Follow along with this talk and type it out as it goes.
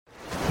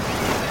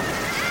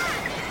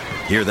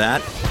Hear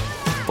that?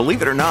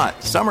 Believe it or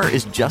not, summer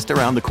is just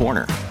around the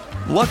corner.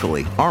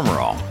 Luckily, Armor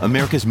All,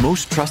 America's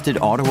most trusted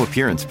auto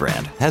appearance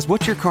brand, has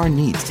what your car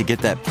needs to get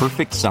that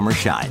perfect summer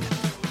shine.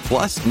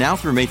 Plus, now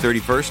through May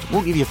 31st,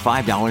 we'll give you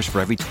 $5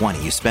 for every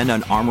 $20 you spend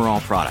on Armor All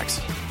products.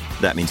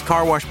 That means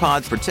car wash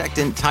pods,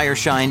 protectant, tire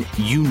shine,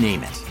 you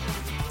name it.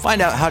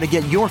 Find out how to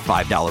get your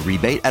 $5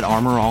 rebate at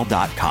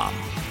armorall.com.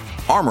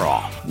 Armor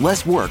All,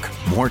 less work,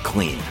 more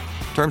clean.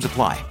 Terms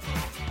apply.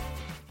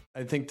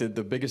 I think that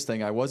the biggest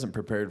thing, I wasn't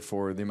prepared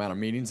for the amount of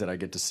meetings that I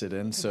get to sit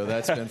in, so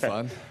that's been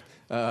fun.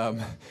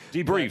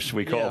 Debriefs,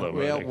 we call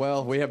them.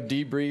 Well, we have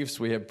debriefs,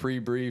 we have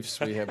pre-briefs,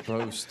 we have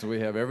posts, we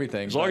have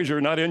everything. As long as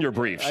you're not in your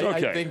briefs,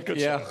 okay. I think,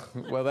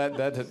 well,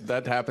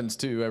 that happens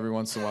too every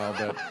once in a while,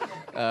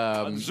 but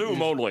on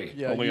Zoom only.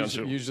 Yeah, only on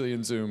Zoom. Usually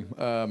in Zoom.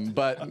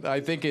 But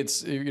I think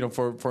it's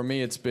for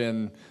me it's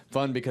been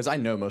fun because I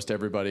know most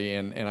everybody,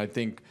 and I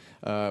think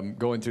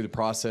going through the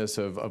process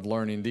of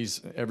learning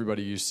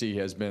everybody you see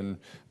has been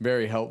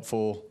very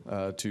helpful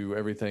to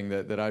everything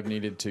that I've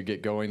needed to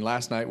get going.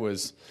 Last night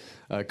was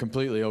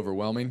completely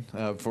overwhelming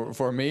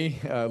for me.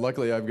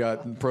 Luckily, I've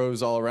got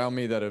pros all around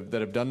me that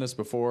have done this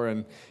before,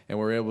 and they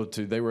were able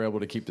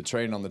to keep the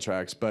train on the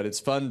tracks. But it's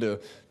fun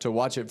to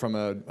watch it from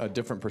a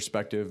different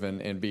perspective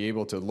and be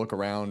able to look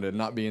around and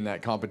not be in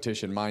that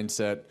competition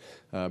mindset.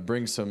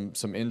 Bring some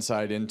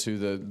insight into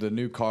the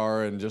new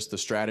car and just the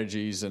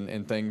strategies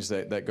and things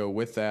that go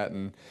with that,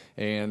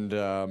 and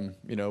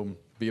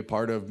be a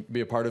part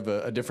of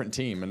a different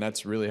team. And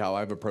that's really how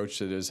I've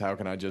approached it, is how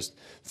can I just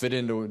fit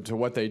into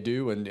what they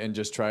do and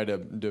just try to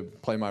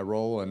play my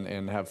role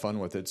and have fun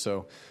with it.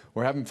 So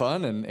we're having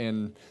fun,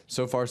 and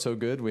so far so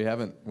good. We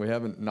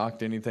haven't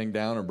knocked anything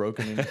down or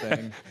broken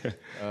anything,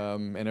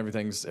 and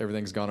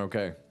everything's gone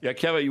okay. Yeah,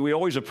 Kevin, we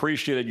always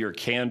appreciated your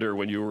candor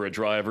when you were a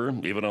driver,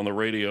 even on the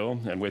radio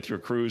and with your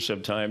crews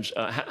sometimes.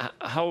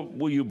 How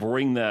will you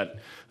bring that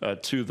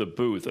to the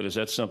booth? And is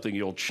that something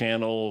you'll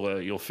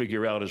channel, you'll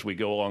figure out as we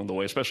go along the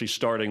way, especially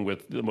starting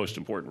with the most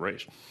important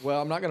race? Well,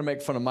 I'm not going to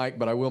make fun of Mike,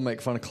 but I will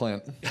make fun of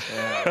Clint.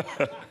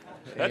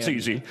 That's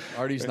easy.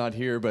 Artie's not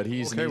here, but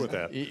he's okay with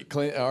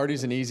that.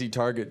 Artie's an easy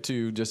target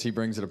too. Just he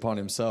brings it upon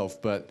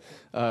himself. But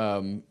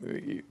one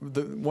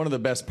of the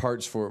best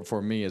parts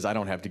for me is I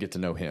don't have to get to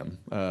know him.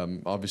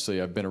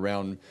 Obviously, I've been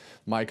around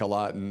Mike a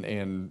lot,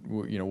 and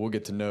we'll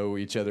get to know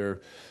each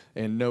other,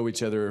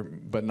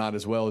 but not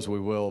as well as we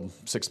will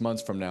 6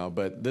 months from now.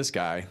 But this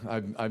guy,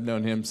 I've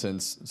known him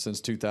since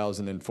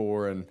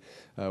 2004, and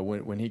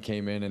when he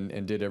came in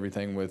and did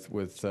everything with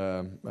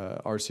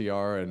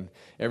RCR and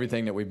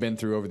everything that we've been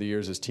through over the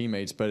years as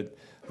teammates. But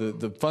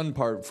the fun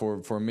part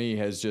for me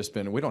has just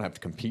been, we don't have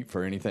to compete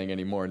for anything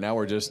anymore. Now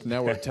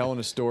we're telling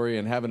a story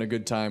and having a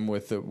good time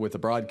with the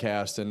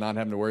broadcast, and not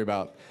having to worry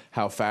about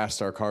how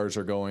fast our cars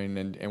are going,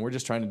 and we're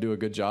just trying to do a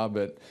good job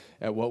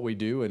at what we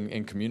do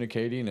and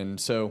communicating. And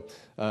so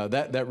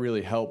that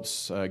really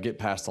helps get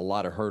past a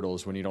lot of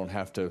hurdles when you don't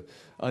have to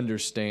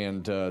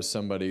understand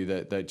somebody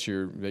that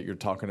you're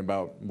talking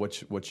about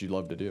what you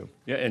love to do.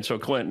 Yeah, and so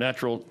Clint,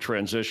 natural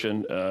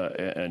transition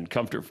and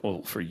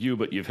comfortable for you,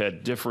 but you've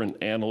had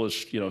different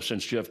analysts,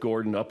 since Jeff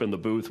Gordon up in the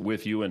booth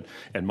with you and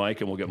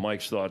Mike, and we'll get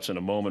Mike's thoughts in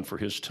a moment for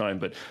his time.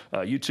 But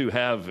you two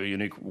have a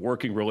unique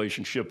working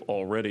relationship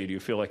already. Do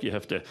you feel like you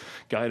have to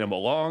guide him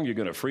along? You're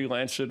going to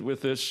freelance it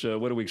with this?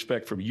 What do we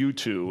expect from you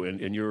two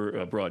in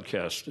your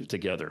broadcast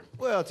together?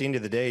 Well, at the end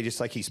of the day, just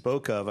like he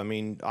spoke of,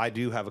 I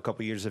do have a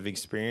couple years of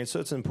experience, so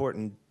it's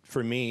important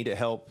for me to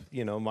help,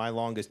 my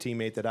longest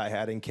teammate that I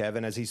had in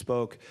Kevin. As he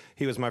spoke,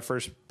 he was my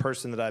first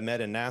person that I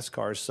met in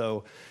NASCAR,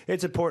 so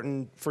it's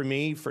important for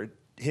me, for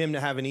him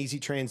to have an easy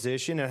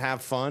transition and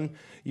have fun.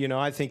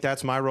 I think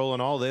that's my role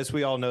in all this.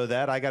 We all know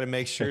that. I got to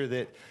make sure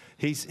that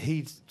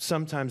he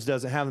sometimes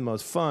doesn't have the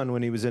most fun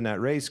when he was in that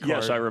race car.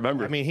 Yes, I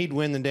remember. He'd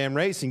win the damn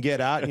race and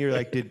get out, and you're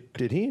like,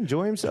 did he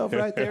enjoy himself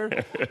right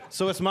there?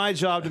 So it's my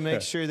job to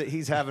make sure that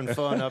he's having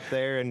fun up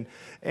there,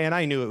 and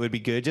I knew it would be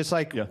good. Just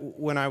like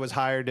when I was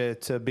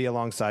hired to be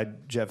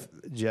alongside Jeff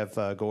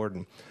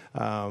Gordon.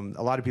 A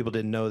lot of people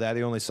didn't know that.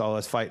 They only saw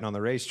us fighting on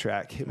the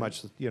racetrack,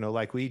 much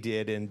like we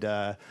did. And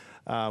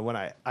when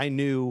I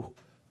knew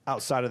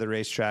outside of the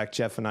racetrack,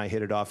 Jeff and I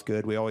hit it off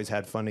good. We always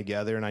had fun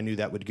together, and I knew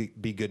that would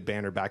be good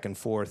banter back and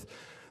forth.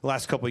 The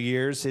last couple of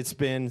years, it's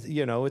been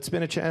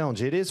a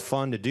challenge. It is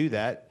fun to do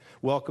that.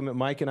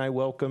 Mike and I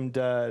welcomed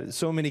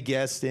so many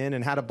guests in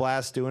and had a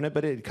blast doing it,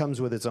 but it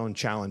comes with its own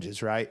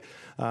challenges, right?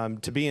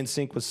 To be in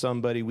sync with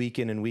somebody week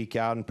in and week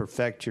out and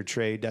perfect your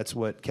trade, that's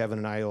what Kevin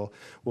and I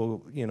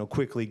will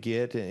quickly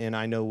get, and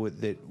I know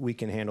that we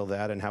can handle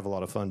that and have a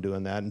lot of fun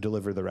doing that and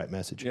deliver the right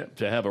message. Yeah,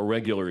 to have a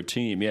regular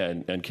team,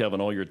 and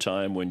Kevin, all your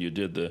time when you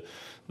did the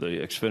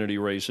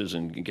Xfinity races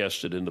and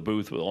guested in the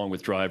booth along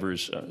with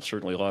drivers,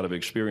 certainly a lot of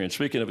experience.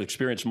 Speaking of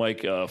experience,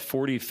 Mike,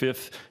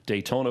 45th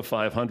Daytona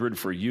 500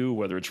 for you,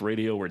 whether it's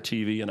radio or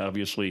TV, and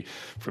obviously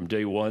from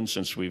day one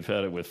since we've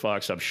had it with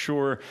Fox. I'm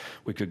sure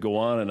we could go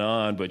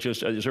on, but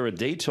just is there a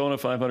Daytona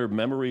 500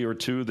 memory or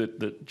two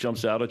that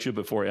jumps out at you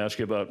before I ask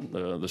you about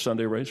the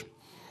Sunday race?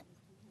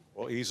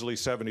 Well, easily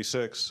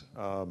 76.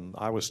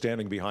 I was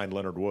standing behind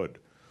Leonard Wood.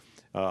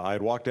 I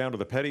had walked down to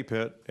the Petty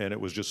pit, and it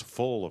was just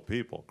full of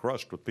people,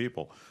 crushed with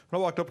people. And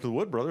I walked up to the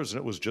Wood brothers, and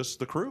it was just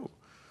the crew.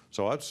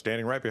 So I was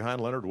standing right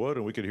behind Leonard Wood,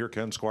 and we could hear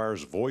Ken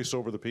Squire's voice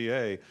over the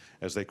PA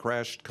as they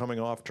crashed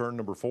coming off turn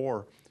number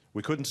 4.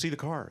 We couldn't see the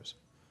cars,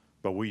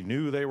 but we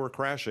knew they were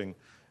crashing.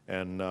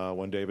 And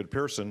when David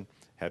Pearson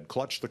had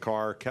clutched the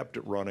car, kept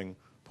it running,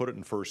 put it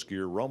in first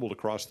gear, rumbled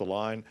across the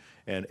line,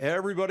 and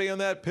everybody in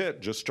that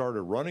pit just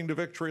started running to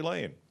victory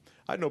lane.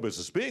 I had no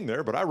business being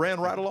there, but I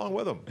ran right along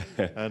with them.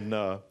 And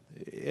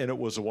it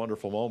was a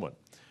wonderful moment.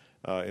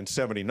 In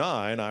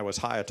 '79, I was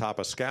high atop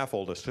a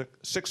scaffold, a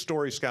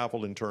 6-story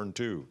scaffold in turn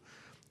 2.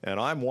 And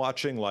I'm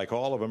watching, like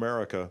all of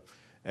America,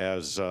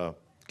 as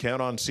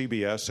Ken on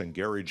CBS and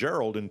Gary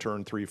Gerald in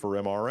turn 3 for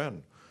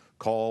MRN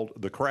called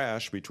the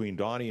crash between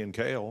Donnie and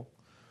Cale.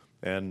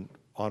 And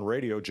on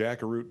radio, Jack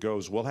Arute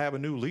goes, "We'll have a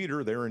new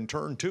leader. They're in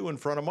turn 2 in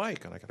front of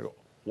Mike." And I kind of go,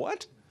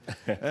 "What?"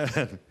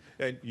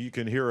 and you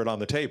can hear it on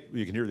the tape.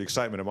 You can hear the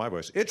excitement in my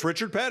voice. "It's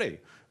Richard Petty."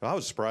 I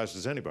was as surprised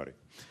as anybody.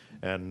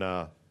 And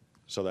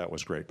so that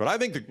was great. But I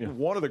think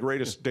one of the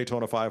greatest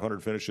Daytona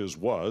 500 finishes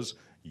was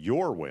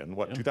your win,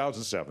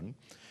 2007.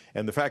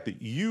 And the fact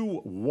that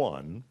you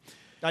won.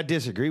 I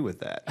disagree with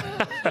that.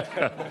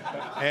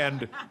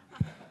 And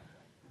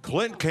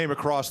Clint came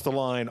across the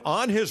line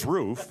on his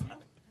roof.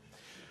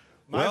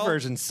 My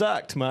version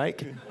sucked,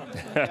 Mike.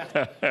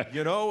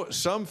 You know,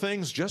 some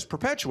things just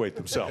perpetuate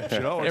themselves.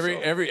 You know,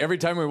 every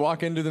time we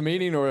walk into the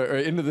meeting or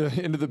into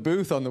the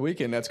booth on the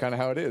weekend, that's kind of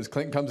how it is.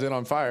 Clinton comes in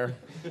on fire,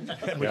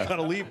 and we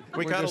kind of leave.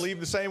 We kind of leave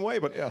the same way.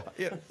 But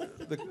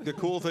the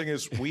cool thing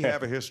is we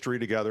have a history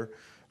together.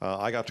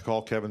 I got to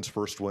call Kevin's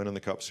first win in the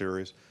Cup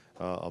Series,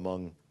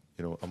 among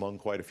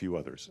quite a few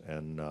others,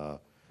 and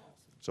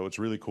so it's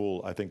really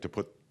cool. I think to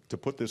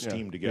put this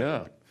team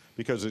together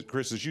because,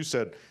 Chris, as you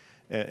said.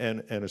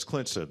 And as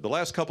Clint said, the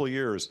last couple of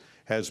years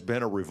has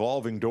been a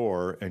revolving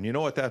door, and you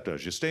know what that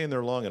does? You stay in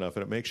there long enough,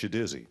 and it makes you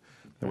dizzy.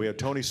 And we had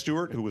Tony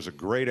Stewart, who was a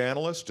great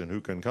analyst and who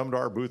can come to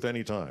our booth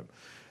anytime.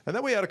 And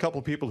then we had a couple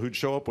of people who'd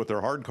show up with their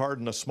hard card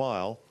and a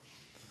smile,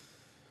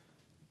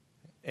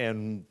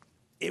 and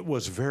it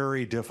was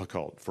very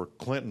difficult for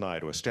Clint and I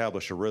to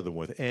establish a rhythm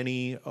with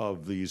any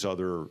of these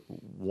other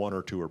 1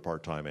 or 2 or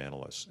part-time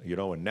analysts. You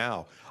know, and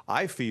now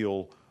I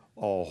feel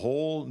a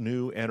whole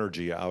new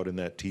energy out in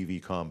that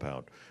TV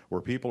compound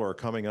where people are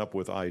coming up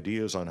with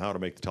ideas on how to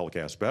make the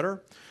telecast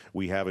better.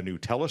 We have a new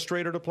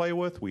telestrator to play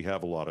with. We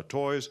have a lot of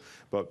toys,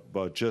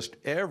 but just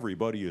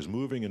everybody is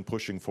moving and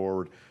pushing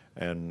forward.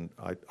 And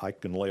I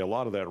can lay a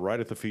lot of that right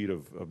at the feet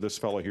of this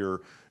fellow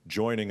here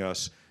joining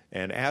us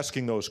and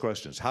asking those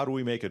questions. How do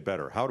we make it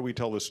better? How do we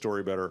tell this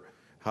story better?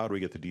 How do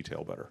we get the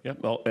detail better? Yeah,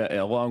 well,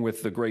 along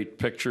with the great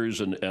pictures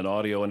and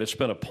audio, and it's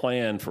been a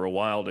plan for a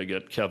while to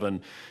get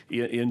Kevin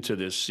into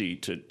this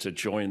seat to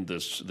join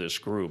this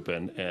group,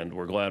 and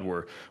we're glad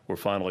we're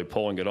finally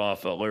pulling it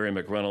off. Larry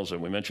McReynolds,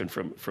 and we mentioned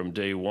from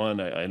day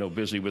one, I know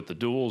busy with the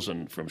duels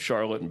and from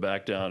Charlotte and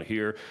back down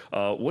here.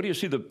 What do you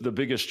see the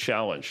biggest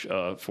challenge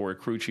for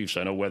crew chiefs?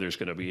 I know weather's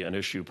going to be an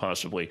issue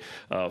possibly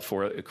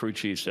for crew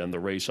chiefs and the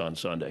race on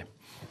Sunday.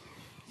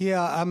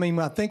 Yeah, I mean,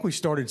 I think we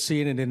started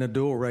seeing it in the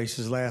dual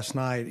races last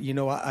night. You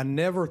know, I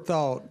never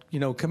thought,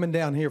 coming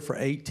down here for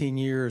 18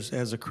 years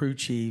as a crew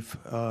chief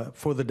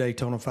for the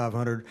Daytona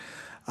 500,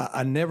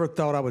 I never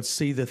thought I would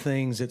see the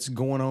things that's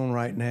going on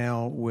right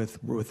now with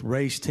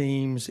race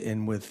teams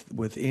and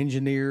with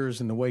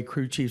engineers and the way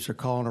crew chiefs are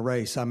calling a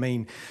race. I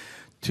mean,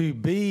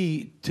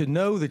 to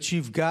know that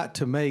you've got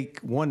to make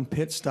one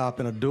pit stop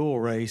in a dual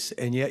race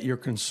and yet you're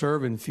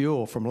conserving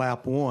fuel from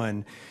lap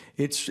 1,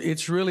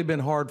 it's really been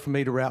hard for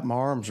me to wrap my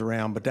arms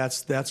around, but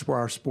that's where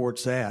our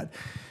sport's at.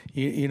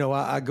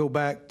 I go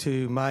back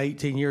to my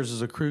 18 years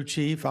as a crew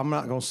chief. I'm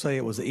not going to say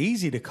it was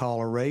easy to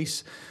call a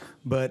race,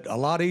 but a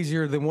lot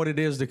easier than what it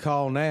is to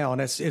call now.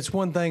 And it's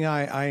one thing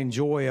I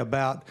enjoy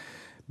about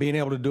being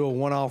able to do a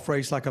one-off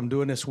race like I'm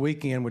doing this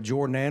weekend with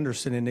Jordan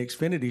Anderson in the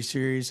Xfinity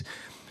Series.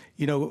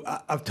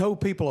 I've told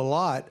people a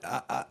lot.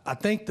 I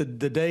think the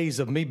days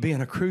of me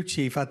being a crew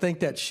chief, I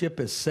think that ship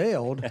has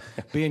sailed,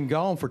 being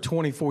gone for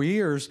 24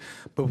 years.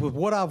 But with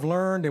what I've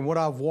learned and what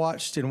I've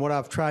watched and what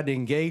I've tried to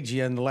engage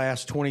in the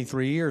last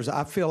 23 years,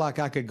 I feel like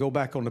I could go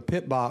back on the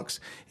pit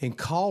box and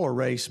call a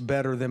race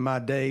better than my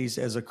days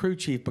as a crew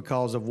chief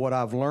because of what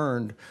I've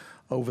learned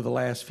over the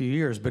last few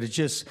years. But it's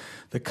just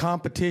the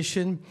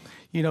competition.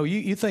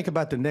 You think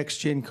about the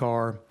next-gen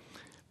car.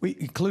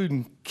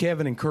 Including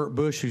Kevin and Kurt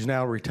Busch, who's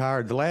now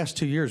retired, the last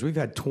 2 years, we've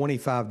had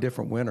 25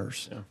 different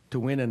winners to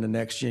win in the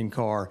next-gen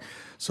car.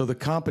 So the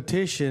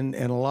competition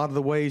and a lot of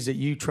the ways that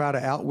you try to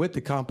outwit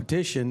the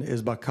competition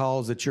is by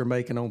calls that you're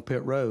making on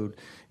pit road.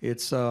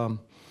 It's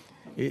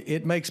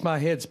it makes my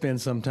head spin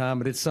sometime,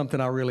 but it's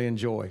something I really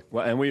enjoy.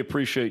 Well, and we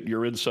appreciate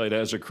your insight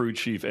as a crew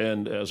chief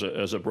and as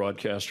a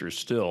broadcaster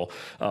still.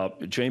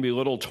 Jamie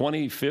Little,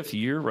 25th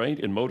year, right,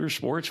 in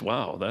motorsports?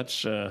 Wow,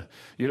 that's,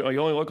 you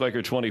only look like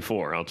you're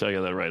 24, I'll tell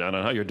you that right. I don't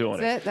know how you're doing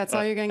That's it? That's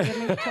all you're going to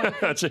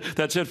give me?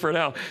 That's it for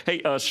now.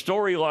 Hey,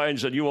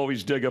 storylines that you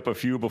always dig up a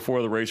few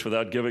before the race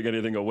without giving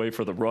anything away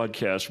for the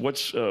broadcast.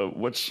 What's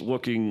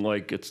looking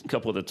like it's a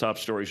couple of the top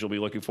stories you'll be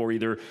looking for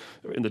either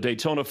in the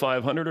Daytona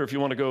 500 or if you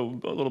want to go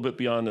a little bit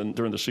beyond and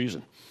during the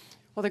season?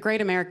 Well, the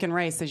Great American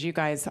Race, as you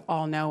guys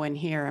all know and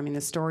hear, I mean, the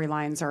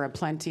storylines are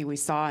aplenty. We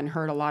saw and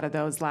heard a lot of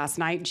those last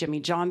night. Jimmy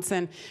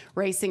Johnson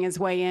racing his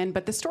way in.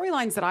 But the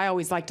storylines that I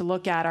always like to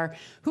look at are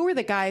who are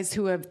the guys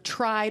who have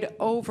tried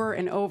over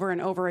and over and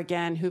over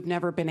again who've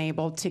never been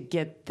able to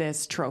get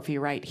this trophy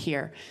right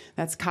here.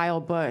 That's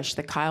Kyle Busch,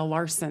 the Kyle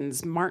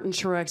Larsons, Martin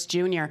Truex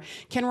Jr.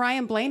 Can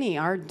Ryan Blaney,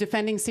 our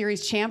defending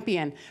series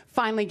champion,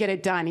 finally get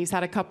it done? He's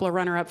had a couple of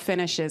runner-up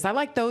finishes. I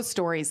like those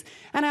stories.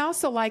 And I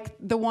also like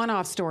the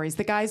one-off stories,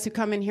 the guys who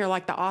come in here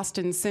like the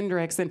Austin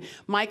Cindricks and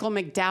Michael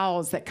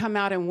McDowells that come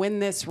out and win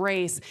this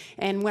race.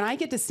 And when I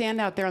get to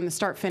stand out there on the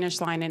start-finish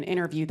line and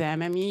interview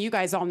them, I mean, you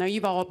guys all know,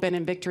 you've all been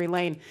in victory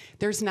lane.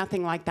 There's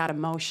nothing like that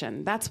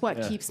emotion. That's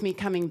what keeps me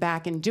coming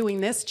back and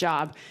doing this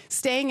job,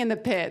 staying in the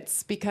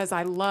pits, because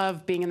I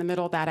love being in the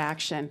middle of that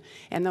action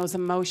and those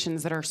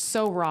emotions that are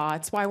so raw.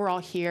 It's why we're all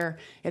here.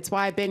 It's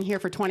why I've been here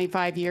for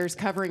 25 years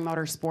covering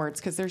motorsports,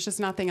 because there's just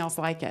nothing else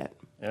like it.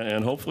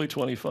 And hopefully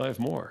 25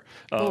 more.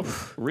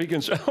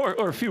 Regan's,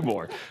 or a few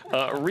more.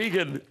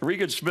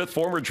 Regan Smith,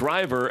 former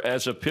driver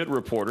as a pit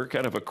reporter,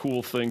 kind of a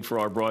cool thing for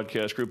our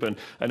broadcast group. And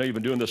I know you've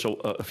been doing this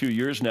a few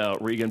years now,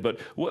 Regan,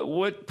 but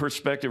what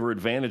perspective or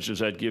advantage does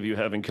that give you,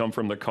 having come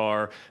from the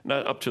car,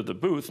 not up to the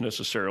booth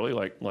necessarily,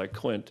 like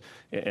Clint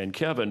and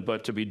Kevin,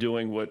 but to be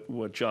doing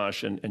what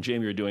Josh and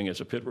Jamie are doing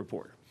as a pit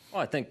reporter?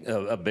 Well, I think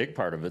a big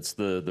part of it's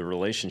the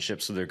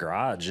relationships with the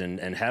garage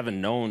and having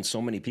known so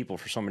many people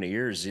for so many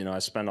years. You know, I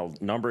spent a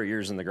number of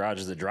years in the garage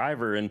as a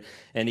driver and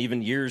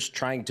even years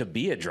trying to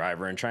be a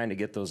driver and trying to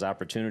get those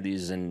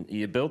opportunities. And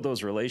you build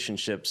those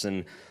relationships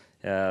and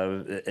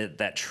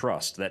that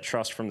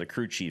trust from the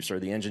crew chiefs or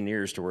the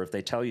engineers, to where if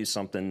they tell you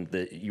something,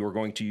 that you're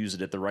going to use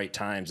it at the right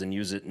times and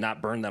use it,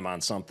 not burn them on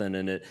something.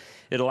 And it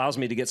allows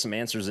me to get some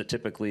answers that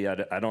typically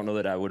I don't know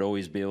that I would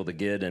always be able to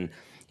get. And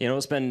you know,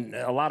 it's been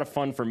a lot of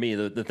fun for me.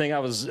 The thing I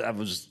was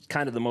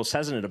kind of the most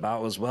hesitant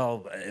about was,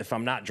 well, if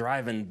I'm not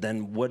driving,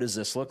 then what does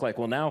this look like?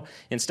 Well, now,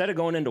 instead of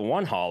going into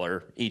one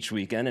hauler each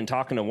weekend and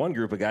talking to one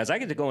group of guys, I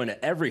get to go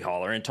into every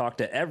hauler and talk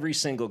to every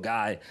single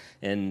guy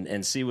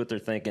and see what they're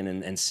thinking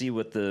and see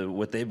what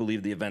they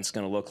believe the event's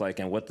going to look like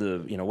and what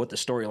the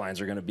storylines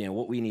are going to be and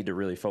what we need to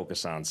really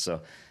focus on. So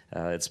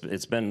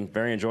it's been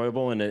very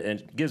enjoyable, and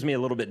it gives me a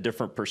little bit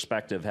different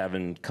perspective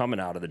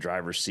coming out of the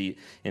driver's seat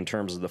in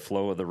terms of the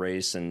flow of the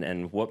race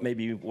and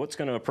what's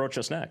going to approach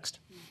us next.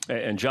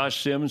 And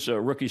Josh Sims,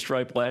 rookie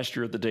stripe last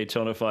year at the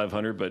Daytona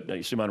 500, but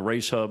you see him on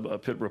Race Hub, a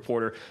pit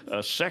reporter.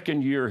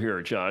 Second year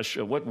here, Josh.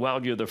 What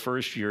wowed you the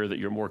first year that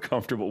you're more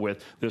comfortable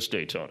with this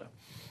Daytona?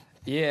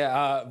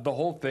 Yeah, the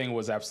whole thing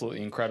was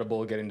absolutely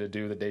incredible, getting to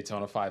do the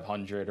Daytona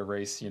 500, a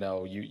race,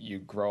 you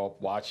grow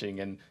up watching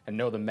and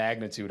know the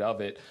magnitude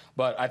of it.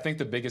 But I think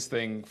the biggest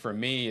thing for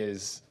me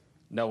is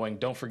knowing,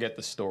 don't forget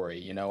the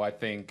story. I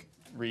think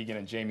Regan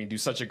and Jamie do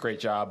such a great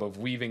job of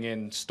weaving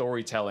in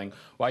storytelling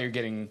while you're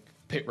getting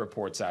pit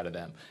reports out of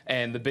them.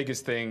 And the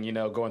biggest thing,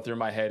 going through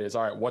my head is,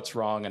 all right, what's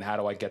wrong and how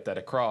do I get that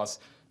across?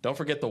 Don't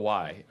forget the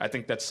why. I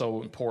think that's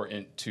so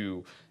important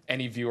to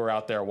any viewer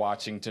out there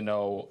watching to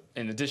know,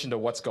 in addition to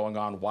what's going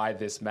on, why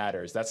this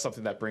matters. That's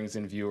something that brings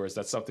in viewers.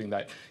 That's something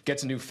that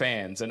gets new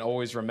fans. And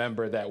always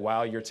remember that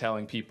while you're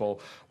telling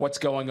people what's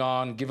going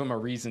on, give them a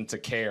reason to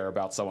care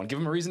about someone. Give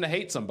them a reason to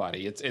hate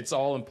somebody. It's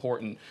all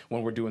important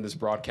when we're doing this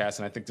broadcast.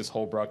 And I think this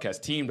whole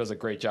broadcast team does a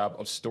great job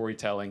of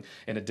storytelling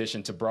in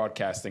addition to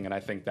broadcasting. And I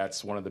think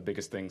that's one of the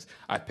biggest things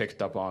I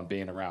picked up on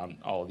being around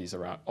all these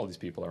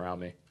people around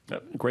me.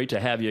 Great to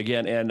have you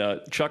again.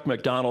 And Chuck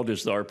McDonald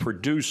is our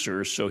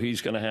producer, so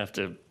he's going to have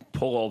to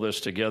pull all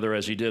this together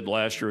as he did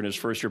last year in his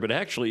first year. But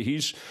actually,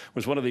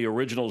 was one of the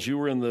originals. You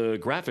were in the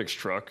graphics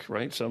truck,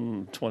 right,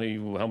 some 20,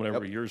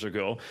 however years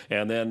ago.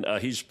 And then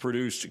he's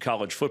produced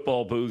college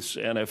football booths,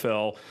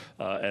 NFL,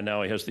 and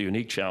now he has the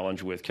unique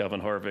challenge with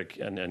Kevin Harvick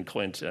and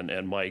Clint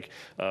and Mike.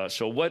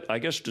 So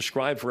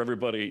describe for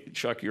everybody,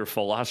 Chuck, your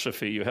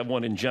philosophy. You have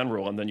one in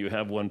general, and then you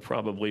have one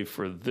probably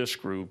for this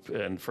group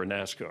and for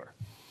NASCAR.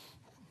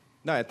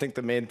 No, I think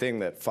the main thing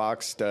that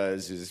Fox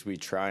does is we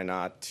try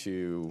not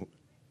to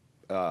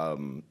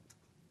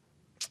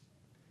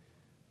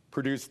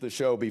produce the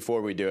show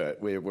before we do it.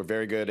 We're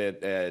very good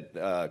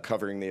at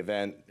covering the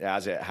event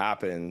as it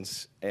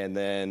happens. And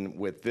then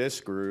with this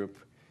group,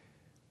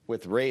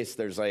 with race,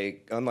 there's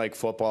unlike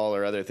football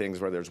or other things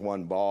where there's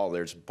one ball,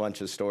 there's a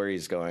bunch of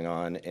stories going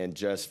on, and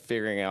just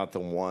figuring out the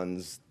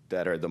ones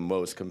that are the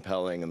most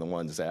compelling and the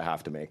ones that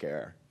have to make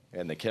air.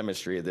 And the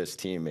chemistry of this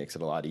team makes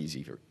it a lot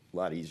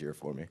easier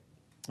for me.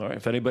 All right.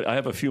 If anybody, I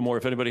have a few more.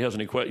 If anybody has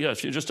any questions,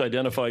 yes, you just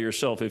identify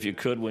yourself if you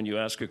could when you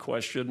ask a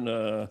question.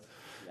 Go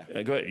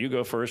ahead. You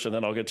go first, and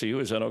then I'll get to you.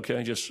 Is that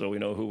okay? Just so we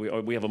know who we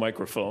are. We have a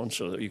microphone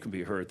so that you can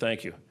be heard.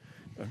 Thank you.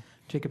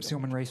 Jacob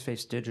Seelman,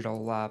 Raceface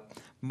Digital.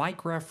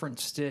 Mike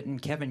referenced it, and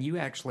Kevin, you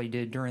actually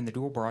did during the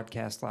dual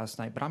broadcast last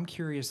night, but I'm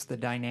curious the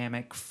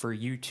dynamic for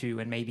you two,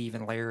 and maybe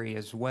even Larry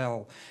as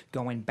well,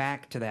 going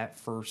back to that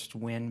first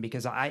win,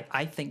 because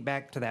I think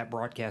back to that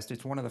broadcast.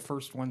 It's one of the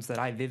first ones that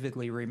I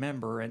vividly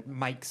remember, and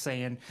Mike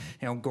saying,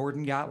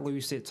 Gordon got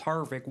loose, it's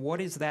Harvick.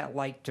 What is that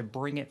like to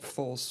bring it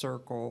full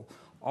circle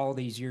all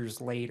these years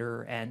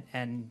later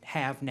and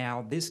have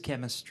now this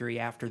chemistry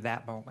after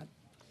that moment?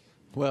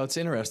 Well, it's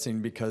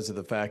interesting because of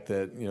the fact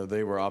that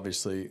they were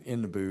obviously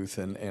in the booth,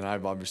 and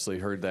I've obviously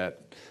heard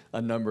that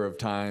a number of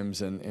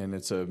times, and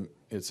it's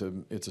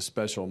a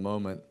special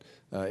moment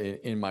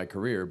in my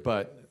career.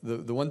 But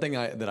the one thing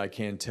that I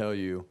can tell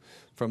you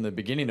from the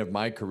beginning of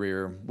my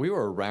career, we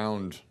were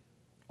around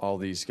all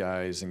these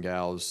guys and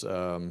gals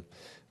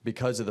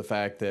because of the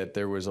fact that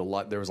there was a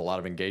lot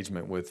of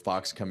engagement with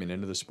Fox coming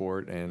into the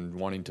sport and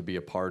wanting to be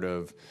a part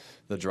of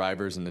the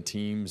drivers and the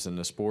teams and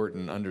the sport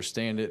and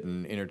understand it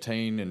and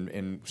entertain,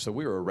 and so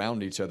we were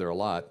around each other a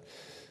lot.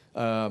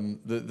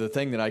 The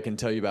thing that I can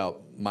tell you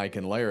about Mike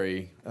and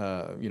Larry,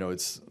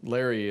 it's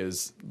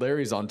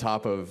Larry's on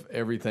top of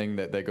everything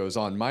that goes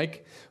on.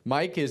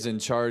 Mike is in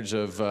charge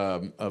of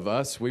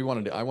us. I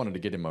wanted to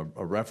get him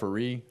a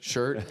referee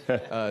shirt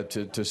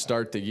to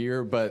start the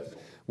year, but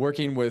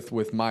working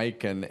with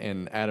Mike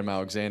and Adam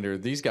Alexander,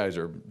 these guys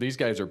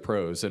are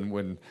pros. And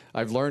when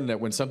I've learned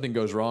that when something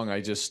goes wrong, I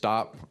just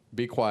stop,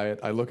 be quiet.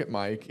 I look at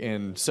Mike,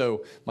 and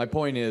so my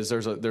point is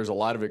there's a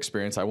lot of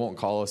experience. I won't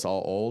call us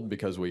all old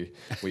because we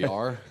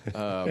are,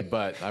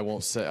 but I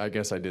won't say. I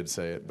guess I did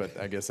say it, but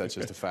I guess that's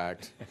just a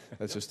fact.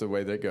 That's just the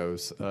way that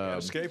goes. Can't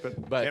escape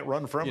it. But Can't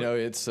run from it.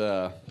 It's.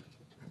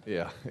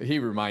 Yeah, he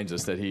reminds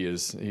us that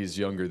he's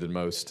younger than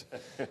most,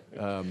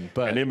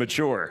 but and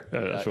immature.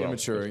 Well.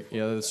 Immature,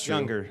 yeah, that's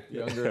true.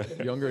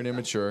 Younger and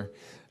immature.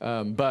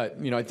 But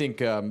I think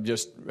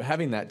just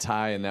having that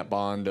tie and that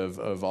bond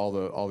of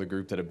all the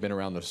group that have been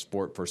around the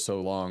sport for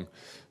so long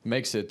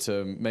makes it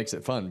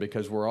fun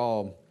because we're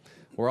all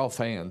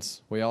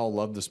fans. We all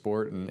love the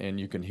sport, and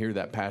you can hear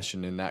that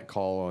passion in that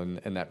call,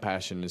 and that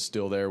passion is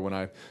still there when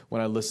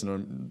I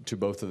listen to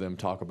both of them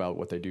talk about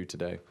what they do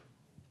today.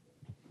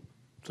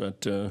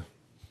 That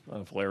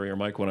if Larry or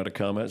Mike wanted to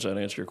comment, does that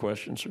answer your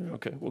question, sir?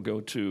 Okay, we'll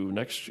go to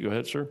next. Go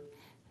ahead, sir.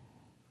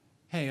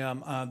 Hey,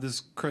 this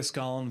is Chris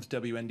Gollin with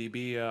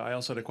WNDB. I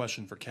also had a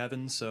question for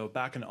Kevin. So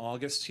back in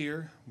August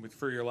here,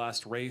 for your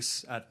last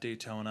race at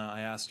Daytona,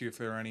 I asked you if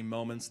there were any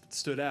moments that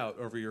stood out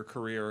over your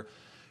career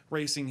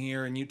racing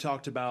here, and you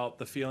talked about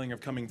the feeling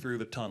of coming through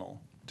the tunnel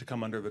to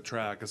come under the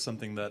track as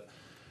something that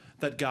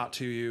got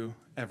to you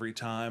every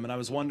time. And I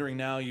was wondering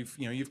now,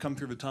 you've come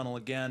through the tunnel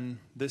again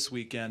this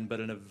weekend, but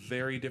in a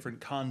very different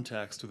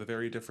context with a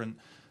very different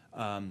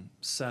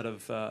set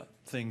of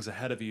things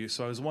ahead of you.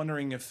 So I was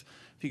wondering if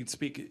you could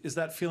speak, is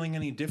that feeling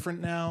any different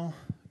now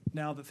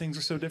that things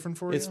are so different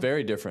for you? It's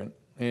very different.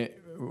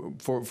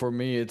 For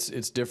me,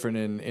 it's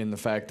different in the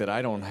fact that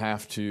I don't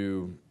have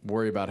to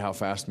worry about how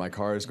fast my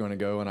car is going to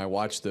go. And I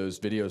watched those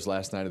videos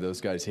last night of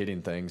those guys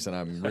hitting things, and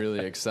I'm really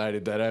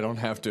excited that I don't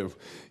have to,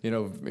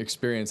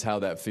 experience how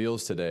that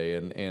feels today.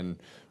 And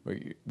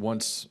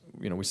once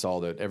we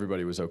saw that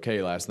everybody was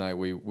okay last night,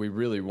 we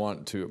really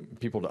want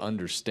people to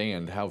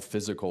understand how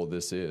physical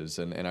this is.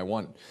 And I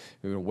want,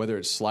 whether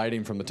it's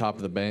sliding from the top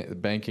of the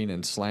banking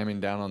and slamming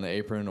down on the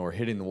apron or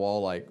hitting the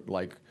wall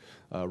like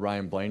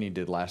Ryan Blaney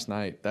did last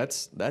night,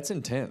 that's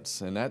intense,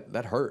 and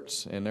that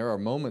hurts. And there are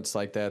moments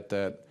like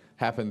that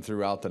happen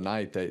throughout the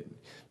night that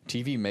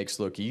TV makes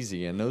look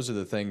easy, and those are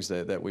the things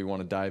that we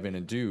want to dive in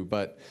and do.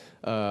 But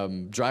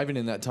driving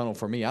in that tunnel,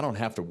 for me, I don't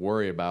have to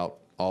worry about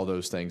all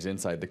those things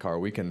inside the car.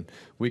 We can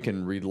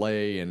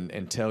relay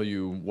and tell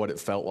you what it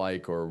felt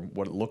like or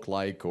what it looked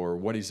like or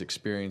what he's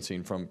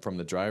experiencing from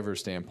the driver's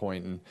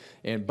standpoint.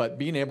 But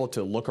being able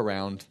to look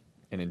around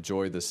and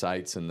enjoy the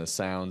sights and the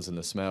sounds and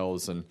the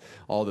smells and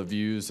all the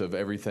views of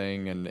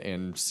everything,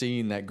 and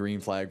seeing that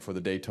green flag for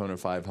the Daytona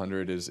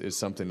 500 is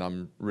something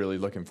I'm really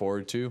looking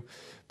forward to,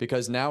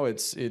 because now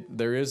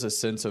there is a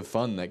sense of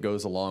fun that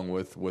goes along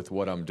with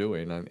what I'm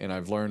doing, and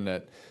I've learned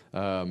that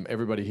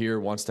everybody here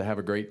wants to have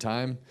a great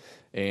time,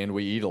 and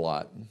we eat a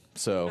lot.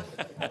 So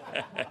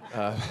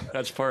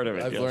that's part of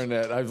it. I've learned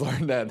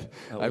that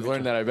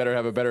I better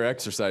have a better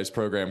exercise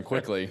program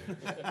quickly.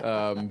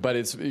 But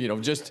it's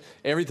just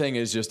everything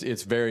is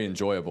it's very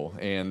enjoyable,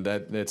 and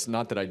it's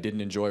not that I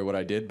didn't enjoy what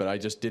I did, but I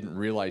just didn't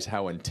realize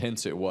how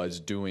intense it was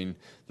doing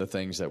the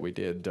things that we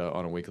did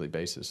on a weekly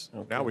basis.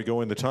 Okay. Now we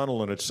go in the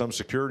tunnel and it's some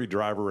security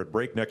driver at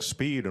breakneck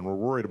speed, and we're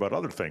worried about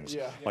other things,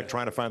 like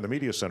trying to find the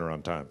media center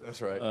on time.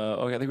 That's right.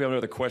 Okay, I think we have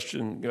another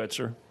question. Go ahead,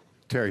 sir.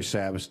 Terry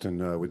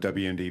Sabiston with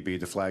WNDB,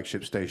 the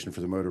flagship station for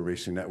the Motor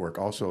Racing Network,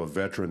 also a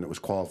veteran that was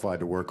qualified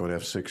to work on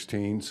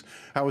F-16s.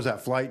 How was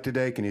that flight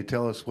today? Can you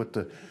tell us what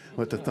the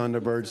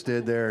Thunderbirds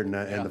did there and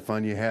the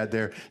fun you had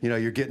there? You know,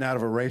 you're getting out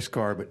of a race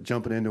car, but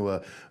jumping into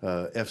a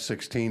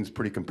F-16 is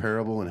pretty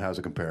comparable. And how's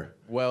it compare?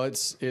 Well,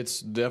 it's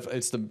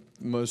the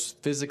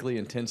most physically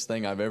intense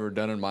thing I've ever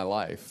done in my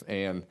life,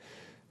 and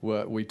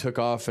we took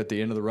off at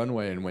the end of the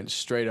runway and went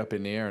straight up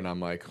in the air, and I'm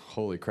like,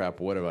 holy crap,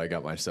 what have I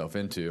got myself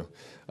into?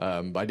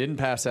 I didn't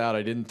pass out.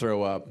 I didn't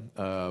throw up.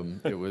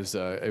 It was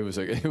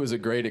a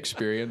great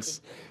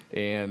experience,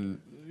 and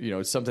you know,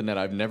 it's something that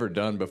I've never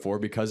done before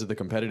because of the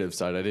competitive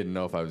side. I didn't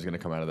know if I was going to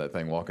come out of that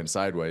thing walking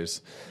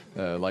sideways,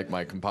 like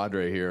my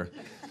compadre here.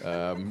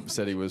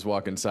 Said he was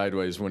walking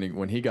sideways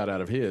when he got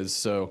out of his.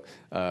 So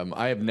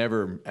I have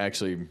never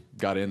actually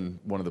got in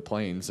one of the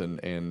planes,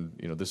 and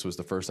you know, this was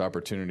the first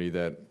opportunity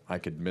that I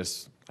could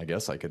miss. I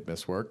guess I could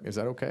miss work. Is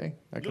that okay?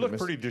 You look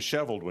pretty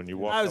disheveled when you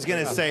walk. I was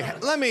going to say,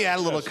 let me add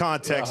a little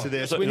context to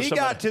this. When he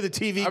got to the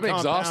TV I'm compound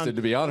exhausted,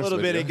 to be honest, a little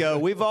with bit you. ago,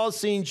 we've all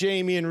seen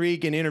Jamie and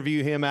Regan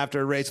interview him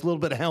after a race. A little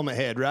bit of helmet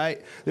head,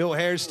 right? The old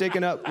hair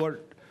sticking up.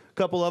 A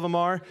couple of them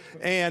are.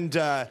 And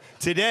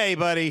today,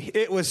 buddy,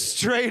 it was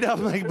straight up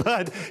like,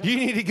 bud, you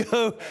need to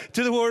go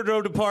to the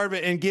wardrobe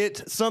department and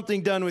get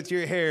something done with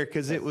your hair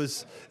because it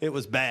was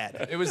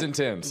bad. It was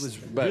intense. It was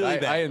but really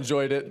bad. I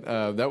enjoyed it.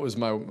 That was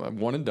my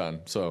one and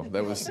done. So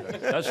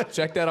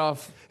check that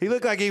off. He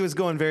looked like he was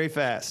going very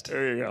fast.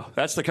 There you go.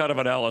 That's the kind of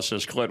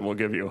analysis Clint will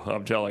give you,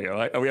 I'm telling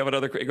you. We have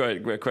another go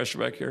ahead,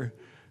 question back here.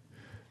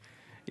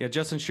 Yeah,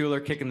 Justin Schuler,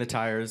 Kicking the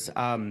Tires.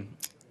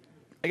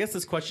 I guess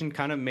this question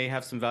kind of may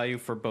have some value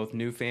for both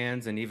new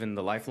fans and even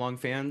the lifelong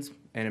fans,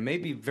 and it may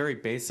be very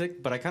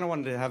basic, but I kind of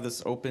wanted to have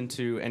this open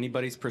to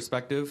anybody's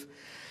perspective.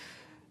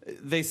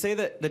 They say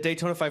that the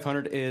Daytona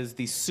 500 is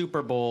the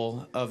Super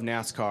Bowl of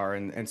NASCAR,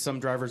 and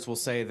some drivers will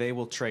say they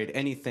will trade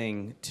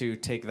anything to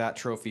take that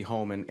trophy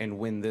home and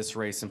win this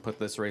race and put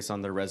this race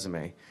on their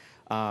resume.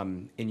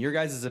 In your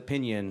guys'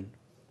 opinion,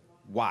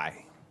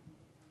 why?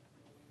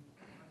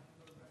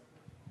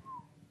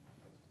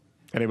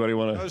 Anybody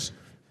want to?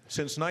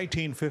 Since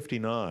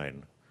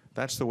 1959,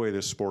 that's the way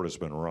this sport has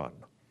been run.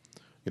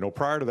 You know,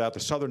 prior to that,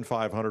 the Southern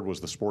 500 was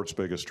the sport's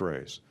biggest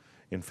race.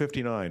 In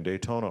 59,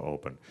 Daytona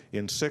opened.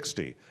 In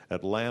 60,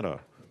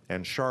 Atlanta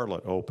and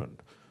Charlotte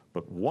opened.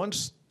 But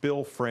once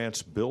Bill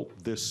France built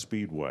this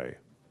speedway,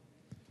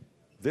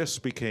 this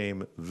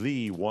became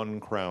the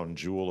one crown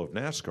jewel of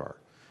NASCAR.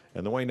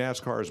 And the way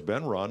NASCAR has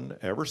been run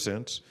ever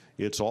since,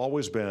 it's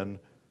always been,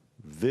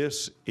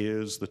 this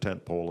is the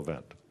tentpole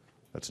event.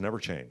 That's never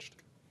changed.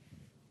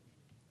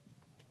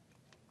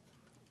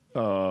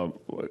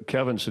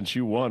 Kevin, since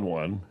you won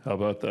one, how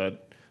about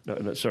that?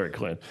 No, sorry,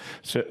 Clint.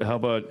 So how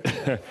about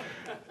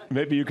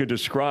maybe you could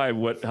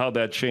describe how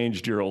that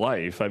changed your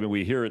life? I mean,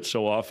 we hear it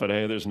so often.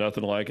 Hey, there's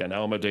nothing like it.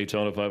 Now I'm a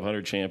Daytona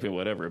 500 champion,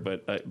 whatever.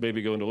 But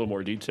maybe go into a little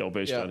more detail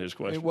based on his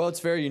question. Well, it's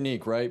very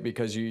unique, right?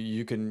 Because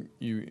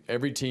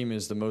every team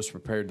is the most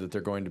prepared that they're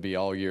going to be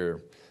all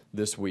year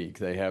this week.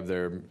 They have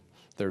their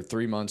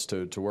 3 months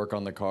to work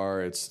on the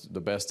car. It's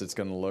the best it's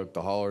going to look.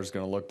 The hauler's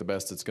going to look the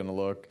best it's going to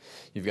look.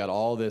 You've got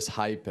all this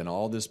hype and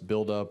all this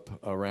buildup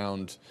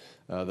around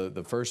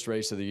the first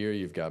race of the year.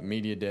 You've got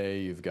media day.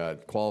 You've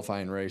got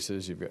qualifying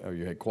races. You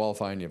have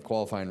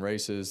qualifying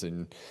races,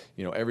 and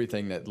you know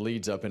everything that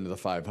leads up into the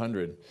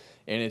 500.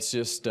 And it's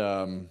just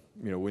when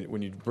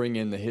you bring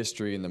in the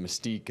history and the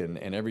mystique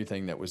and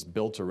everything that was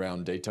built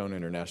around Daytona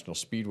International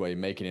Speedway,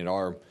 making it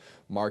our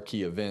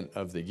marquee event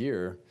of the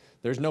year.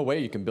 There's no way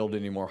you can build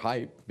any more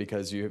hype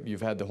because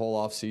you've had the whole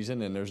off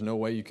season, and there's no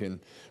way you can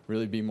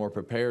really be more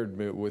prepared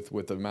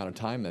with the amount of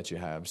time that you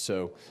have.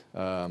 So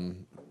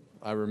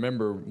I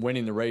remember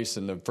winning the race,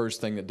 and the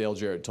first thing that Dale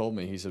Jarrett told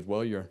me, he said,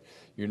 "Well, you're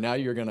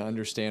going to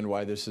understand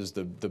why this is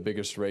the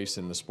biggest race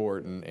in the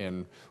sport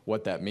and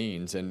what that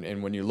means."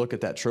 And when you look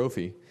at that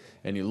trophy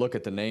and you look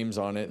at the names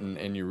on it,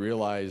 and you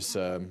realize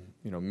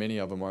many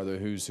of them are the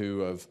who's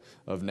who of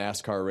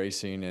NASCAR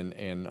racing,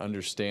 and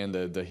understand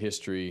the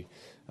history.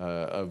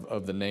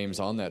 Of the names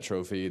on that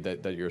trophy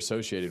that you're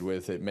associated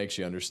with, it makes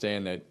you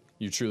understand that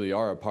you truly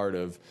are a part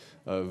of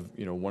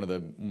one of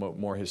the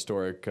more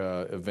historic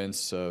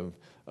events of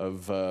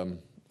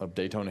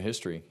Daytona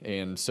history.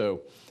 And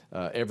so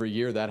every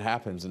year that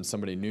happens, and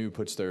somebody new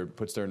puts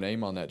their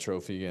name on that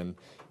trophy. And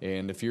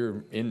if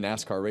you're in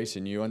NASCAR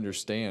racing, you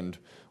understand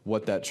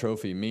what that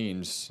trophy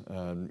means,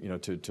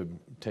 to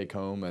take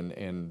home,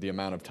 and the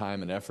amount of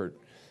time and effort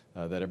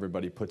that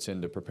everybody puts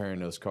into preparing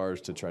those cars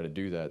to try to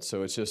do that.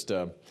 So it's just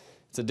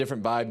it's a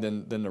different vibe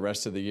than the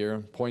rest of the year.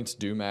 Points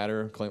do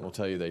matter. Clint will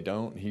tell you they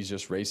don't. He's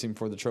just racing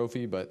for the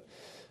trophy, but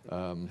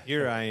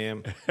here I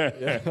am.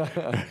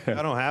 I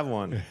don't have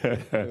one.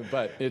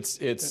 But it's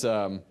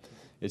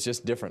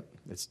just different.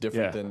 It's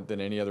different than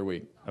any other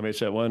week. I mean, it's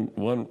that one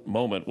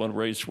moment, one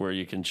race where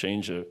you can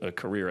change a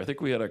career. I think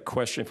we had a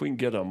question. If we can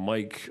get a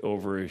mic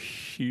over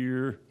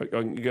here. I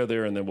can go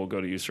there, and then we'll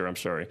go to you, sir. I'm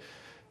sorry.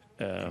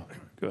 Go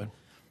ahead.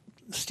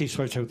 Steve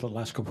Schweitzer with the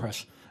Lasco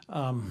Press.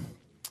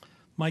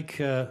 Mike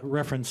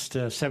referenced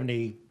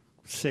 70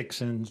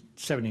 76 and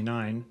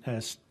 79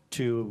 as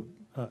two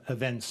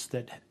events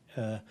that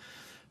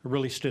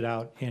really stood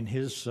out in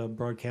his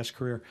broadcast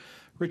career.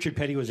 Richard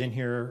Petty was in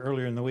here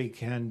earlier in the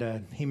week,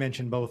 and he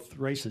mentioned both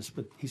races,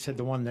 but he said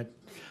the one that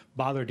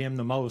bothered him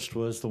the most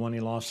was the one he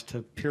lost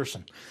to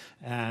Pearson,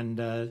 and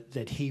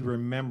that he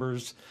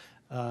remembers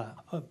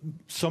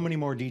so many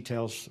more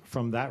details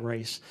from that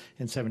race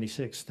in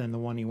 76 than the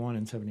one he won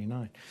in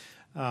 79.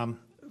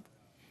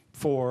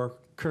 For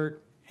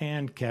Kurt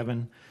and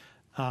Kevin,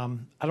 I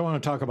don't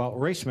want to talk about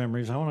race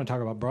memories. I want to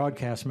talk about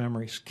broadcast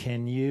memories.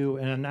 Can you,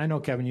 and I know,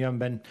 Kevin, you haven't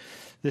been,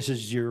 this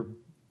is your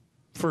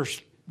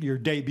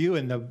debut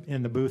in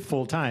the booth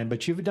full time,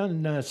 but you've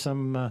done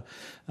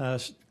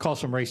call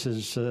some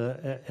races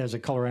as a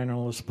color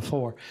analyst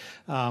before.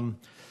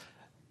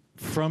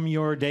 From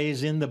your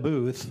days in the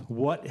booth,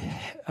 what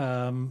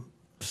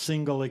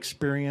single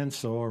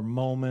experience or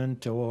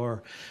moment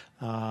or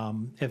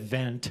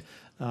event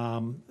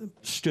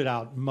stood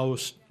out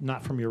most,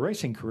 not from your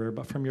racing career,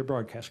 but from your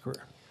broadcast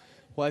career?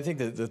 Well, I think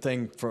that the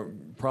thing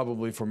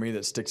probably for me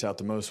that sticks out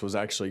the most was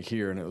actually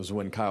here, and it was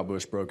when Kyle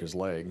Busch broke his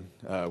leg.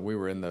 We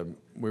were in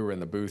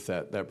the booth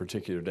that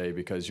particular day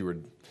because you were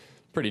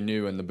pretty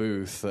new in the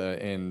booth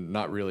and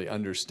not really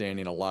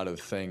understanding a lot of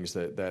things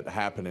that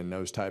happen in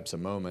those types of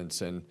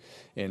moments, and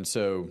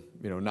so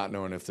not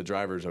knowing if the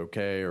driver's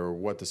okay or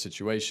what the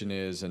situation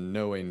is, and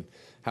knowing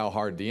how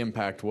hard the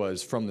impact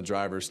was from the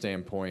driver's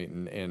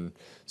standpoint, and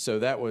so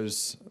that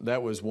was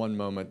one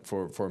moment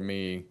for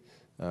me.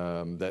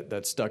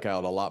 That stuck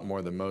out a lot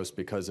more than most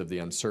because of the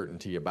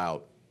uncertainty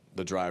about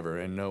the driver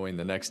and knowing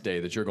the next day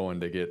that you're going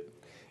to get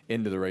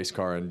into the race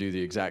car and do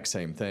the exact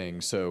same thing.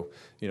 So,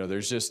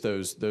 there's just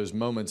those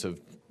moments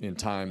in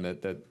time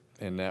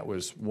that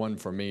was one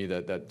for me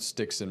that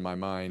sticks in my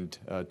mind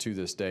to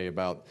this day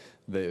about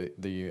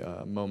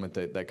the moment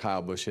that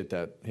Kyle Busch hit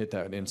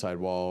that inside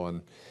wall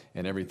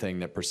and everything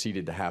that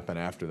proceeded to happen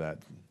after that.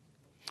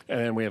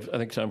 And we have, I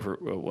think, time for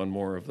one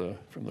more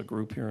from the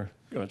group here.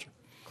 Go ahead.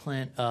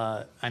 Clint,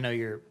 I know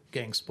you're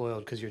getting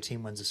spoiled because your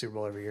team wins the Super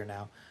Bowl every year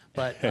now.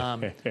 But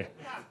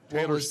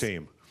Taylor's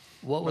team.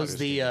 What was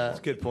the? That's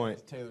a good point.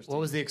 What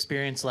was the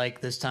experience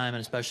like this time,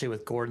 and especially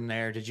with Gordon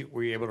there?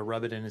 Were you able to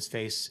rub it in his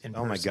face in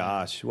person? Oh my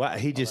gosh! Why,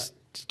 he just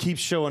keeps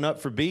showing up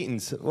for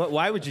beatings.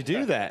 Why would you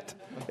do that?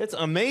 It's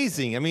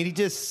amazing. I mean, he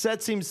just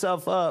sets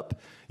himself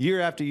up year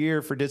after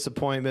year for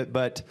disappointment.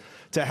 But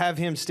to have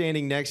him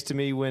standing next to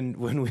me when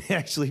we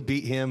actually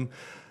beat him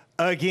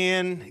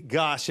again,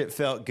 gosh, it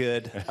felt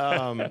good.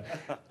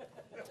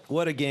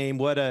 What a game!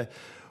 What a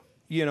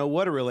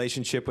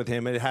relationship with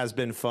him. It has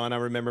been fun. I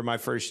remember my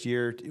first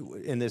year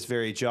in this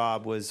very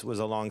job was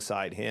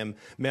alongside him.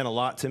 Meant a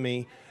lot to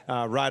me.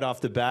 Right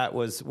off the bat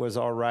was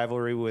our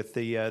rivalry with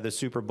the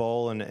Super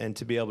Bowl and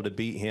to be able to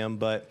beat him.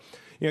 But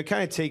it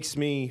kind of takes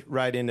me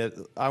right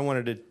into. I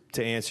wanted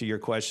to answer your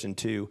question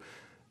too.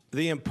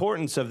 The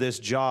importance of this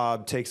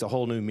job takes a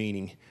whole new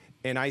meaning,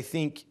 and I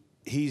think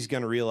he's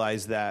going to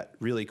realize that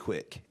really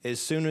quick. As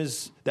soon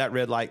as that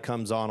red light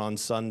comes on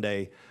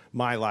Sunday,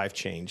 my life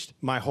changed.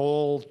 My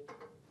whole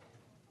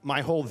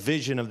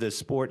vision of this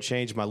sport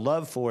changed. My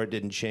love for it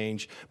didn't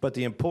change, but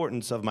the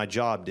importance of my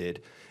job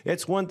did.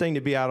 It's one thing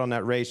to be out on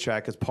that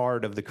racetrack as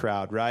part of the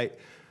crowd, right?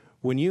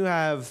 When you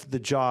have the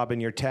job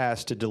and you're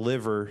tasked to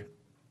deliver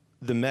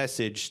the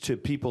message to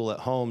people at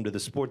home, to the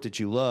sport that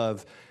you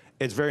love,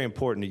 it's very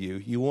important to you.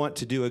 You want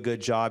to do a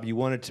good job. You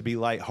want it to be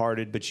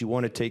lighthearted, but you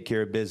want to take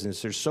care of business.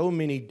 There's so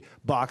many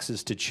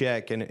boxes to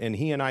check, and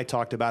he and I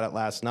talked about it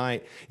last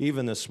night,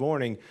 even this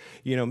morning.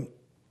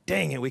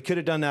 Dang it, we could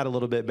have done that a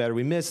little bit better.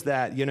 We missed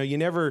that. You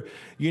never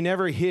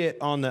hit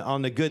on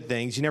the good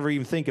things. You never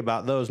even think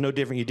about those. No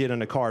different you did on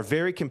the car.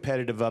 Very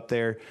competitive up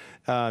there,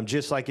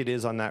 just like it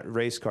is on that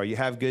race car. You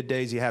have good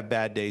days, you have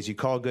bad days. You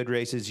call good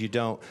races, you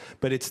don't.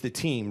 But it's the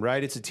team,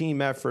 right? It's a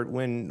team effort.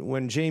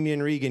 When Jamie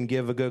and Regan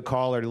give a good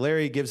call, or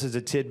Larry gives us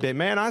a tidbit,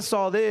 man, I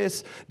saw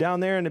this down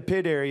there in the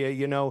pit area,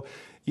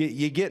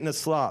 you get in the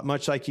slot,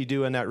 much like you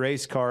do in that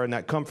race car, and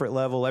that comfort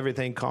level,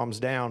 everything calms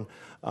down.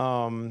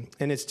 And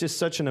it's just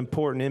such an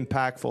important,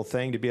 impactful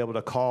thing to be able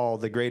to call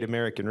the Great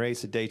American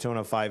Race at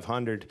Daytona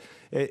 500.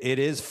 It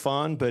is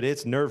fun, but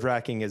it's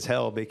nerve-wracking as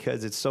hell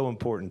because it's so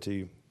important to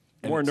you.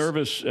 More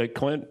nervous,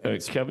 Clint,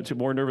 Kevin,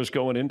 more nervous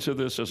going into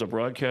this as a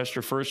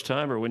broadcaster first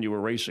time, or when you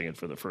were racing it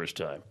for the first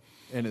time?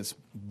 And it's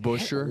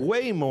Busher.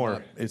 Way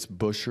more. It's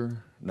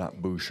Busher,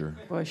 not Boucher.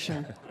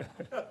 Busher.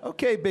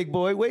 Okay, big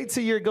boy. Wait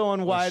till you're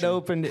going wide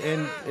open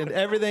and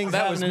everything's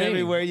happening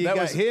everywhere. You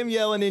got him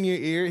yelling in your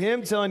ear,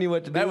 him telling you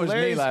what to do. That was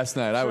Larry's me last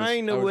night. I was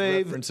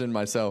referencing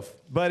myself.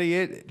 Buddy,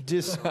 it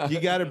just, you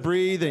got to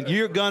breathe, and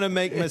you're going to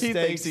make mistakes. He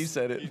thinks he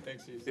said it.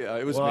 Yeah,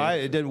 it was me.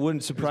 It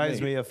wouldn't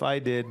surprise me if I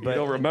did. But you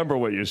don't remember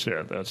what you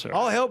said. That's all.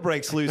 All hell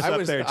breaks loose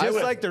up there,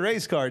 just like the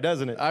race car,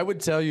 doesn't it? I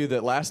would tell you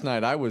that last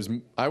night I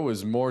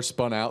was more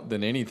spun out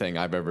than anything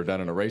I've ever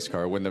done in a race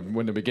car. When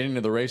the beginning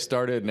of the race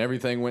started and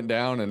everything went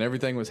down and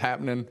everything was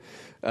happening,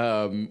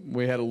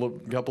 we had a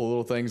couple of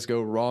little things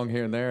go wrong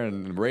here and there,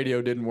 and the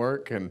radio didn't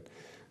work. And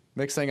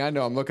next thing I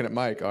know, I'm looking at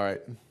Mike. All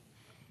right,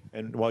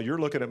 And while you're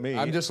looking at me,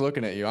 I'm just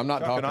looking at you. I'm not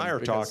Chuck talking. and I are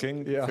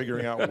talking,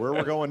 figuring out where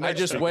we're going next. I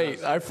just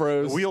wait. I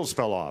froze. The wheels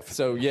fell off.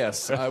 So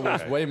yes, I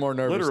was way more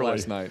nervous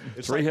last night.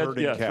 It's like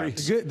herding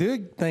cats. The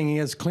good thing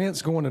is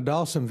Clint's going to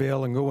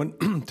Dawsonville and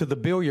going to the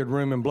billiard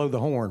room and blow the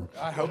horn.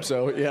 I hope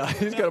so. Yeah,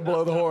 he's got to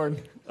blow the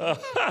horn.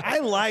 I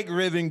like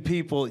ribbing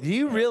people. Do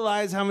you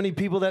realize how many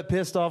people that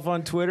pissed off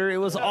on Twitter? It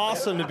was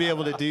awesome to be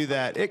able to do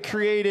that. It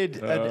created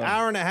an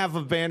hour and a half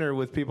of banter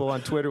with people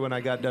on Twitter when I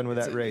got done with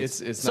that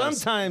race.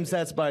 Sometimes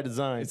that's by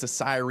design. It's a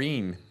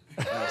siren.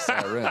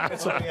 Siren.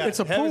 It's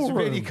a pool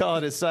room. You call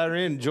it a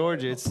siren in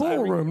Georgia. It's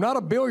pool room, not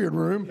a billiard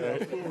room.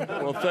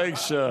 Well,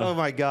 thanks. Oh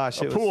my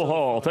gosh, a pool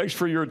hall. Thanks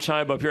for your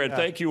time up here, and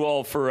thank you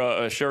all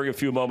for sharing a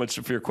few moments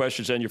for your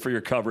questions and for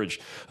your coverage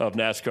of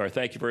NASCAR.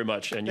 Thank you very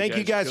much. And thank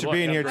you guys for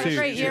being here too.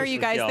 Great year, you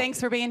guys. Thanks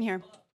for being here.